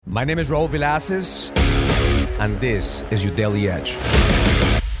My name is Raul Villacis, and this is your Daily Edge.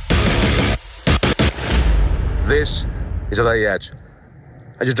 This is your Daily Edge.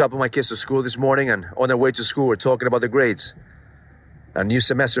 I just dropped my kids to school this morning, and on their way to school, we're talking about the grades. A new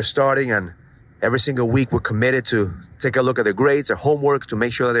semester starting, and every single week we're committed to take a look at their grades, their homework, to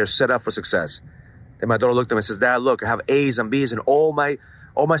make sure that they're set up for success. Then my daughter looked at me and says, "Dad, look, I have A's and B's in all my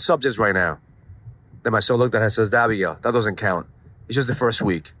subjects right now." Then my son looked at her and says, "Abigail, that doesn't count. It's just the first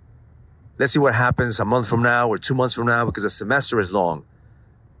week. Let's see what happens a month from now or 2 months from now, because the semester is long."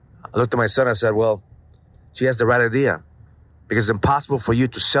 I looked at my son and I said, "Well, she has the right idea, because it's impossible for you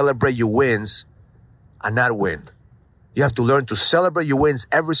to celebrate your wins and not win. You have to learn to celebrate your wins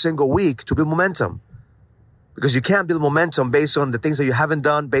every single week to build momentum, because you can't build momentum based on the things that you haven't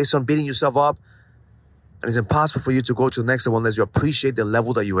done, based on beating yourself up. And it's impossible for you to go to the next level unless you appreciate the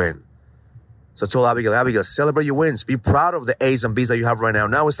level that you're in." So I told Abigail, celebrate your wins. Be proud of the A's and B's that you have right now.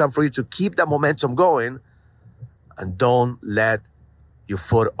 Now it's time for you to keep that momentum going, and don't let your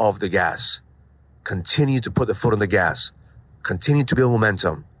foot off the gas. Continue to put the foot on the gas. Continue to build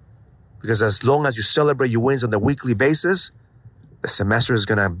momentum. Because as long as you celebrate your wins on a weekly basis, the semester is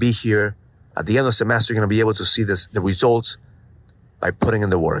going to be here. At the end of the semester, you're going to be able to see the results by putting in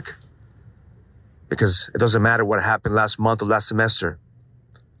the work. Because it doesn't matter what happened last month or last semester.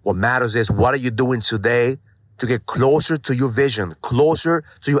 What matters is, what are you doing today to get closer to your vision, closer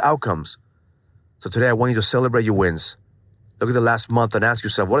to your outcomes? So today I want you to celebrate your wins. Look at the last month and ask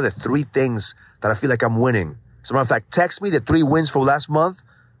yourself, what are the 3 things that I feel like I'm winning? As a matter of fact, text me the 3 wins for last month.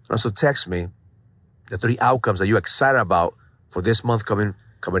 And also text me the 3 outcomes that you're excited about for this month coming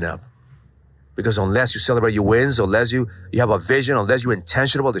up. Because unless you celebrate your wins, unless you have a vision, unless you're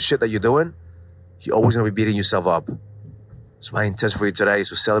intentional about the shit that you're doing, you're always going to be beating yourself up. So my intention for you today is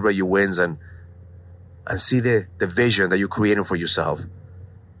to celebrate your wins and see the vision that you're creating for yourself.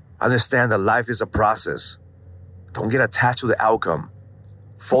 Understand that life is a process. Don't get attached to the outcome.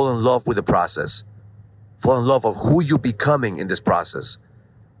 Fall in love with the process. Fall in love of who you're becoming in this process.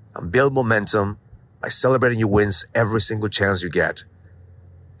 And build momentum by celebrating your wins every single chance you get.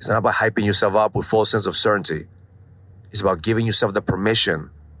 It's not about hyping yourself up with false sense of certainty. It's about giving yourself the permission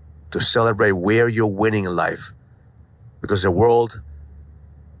to celebrate where you're winning in life. Because the world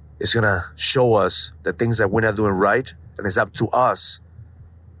is going to show us the things that we're not doing right. And it's up to us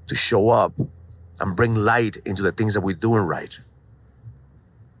to show up and bring light into the things that we're doing right.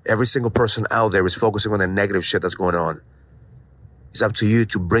 Every single person out there is focusing on the negative shit that's going on. It's up to you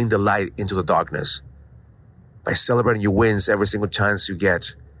to bring the light into the darkness. By celebrating your wins every single chance you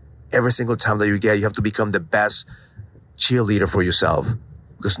get. Every single time that you get, you have to become the best cheerleader for yourself.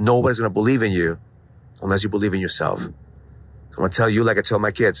 Because nobody's going to believe in you unless you believe in yourself. So I'm going to tell you, like I tell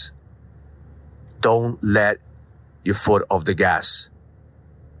my kids, don't let your foot off the gas.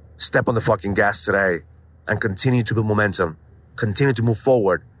 Step on the fucking gas today and continue to build momentum. Continue to move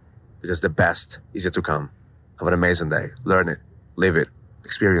forward, because the best is yet to come. Have an amazing day. Learn it. Live it.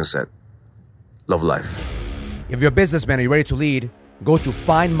 Experience it. Love life. If you're a businessman and you're ready to lead, go to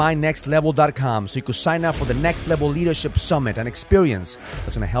findmynextlevel.com so you can sign up for the Next Level Leadership Summit, an experience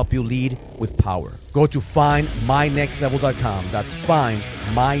that's going to help you lead with power. Go to findmynextlevel.com. That's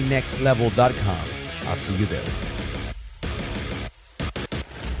findmynextlevel.com. I'll see you there.